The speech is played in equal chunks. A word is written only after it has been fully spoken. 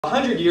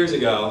100 years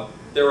ago,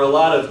 there were a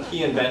lot of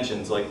key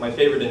inventions. Like my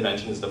favorite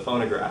invention is the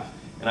phonograph.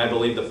 And I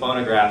believe the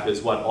phonograph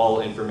is what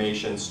all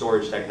information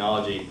storage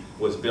technology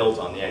was built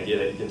on, the idea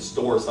that you can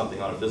store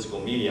something on a physical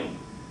medium.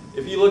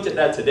 If you looked at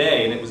that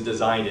today and it was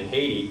designed in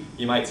Haiti,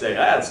 you might say,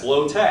 ah, it's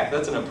low tech,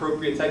 that's an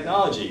appropriate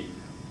technology.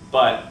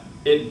 But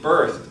it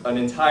birthed an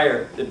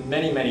entire,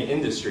 many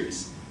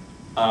industries.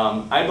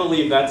 I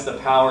believe that's the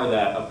power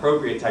that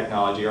appropriate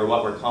technology, or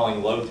what we're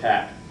calling low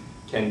tech,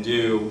 can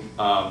do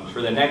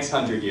for the next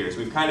 100 years.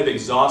 We've kind of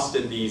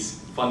exhausted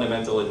these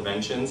fundamental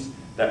inventions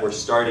that were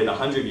started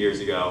 100 years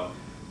ago.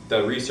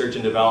 The research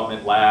and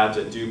development labs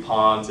at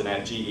DuPont and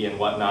at GE and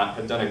whatnot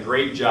have done a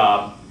great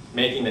job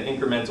making the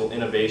incremental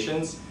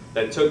innovations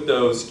that took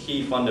those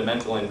key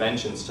fundamental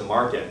inventions to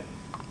market.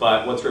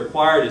 But what's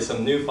required is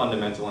some new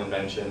fundamental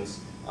inventions,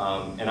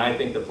 and I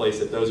think the place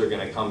that those are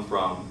going to come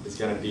from is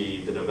going to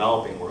be the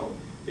developing world,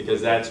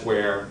 because that's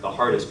where the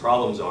hardest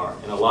problems are.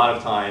 And a lot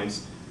of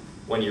times,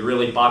 when you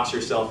really box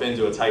yourself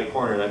into a tight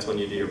corner, that's when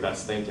you do your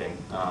best thinking.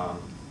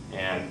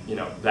 And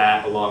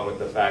that, along with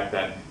the fact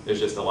that there's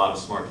just a lot of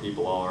smart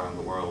people all around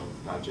the world,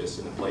 not just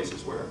in the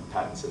places where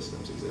patent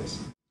systems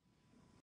exist.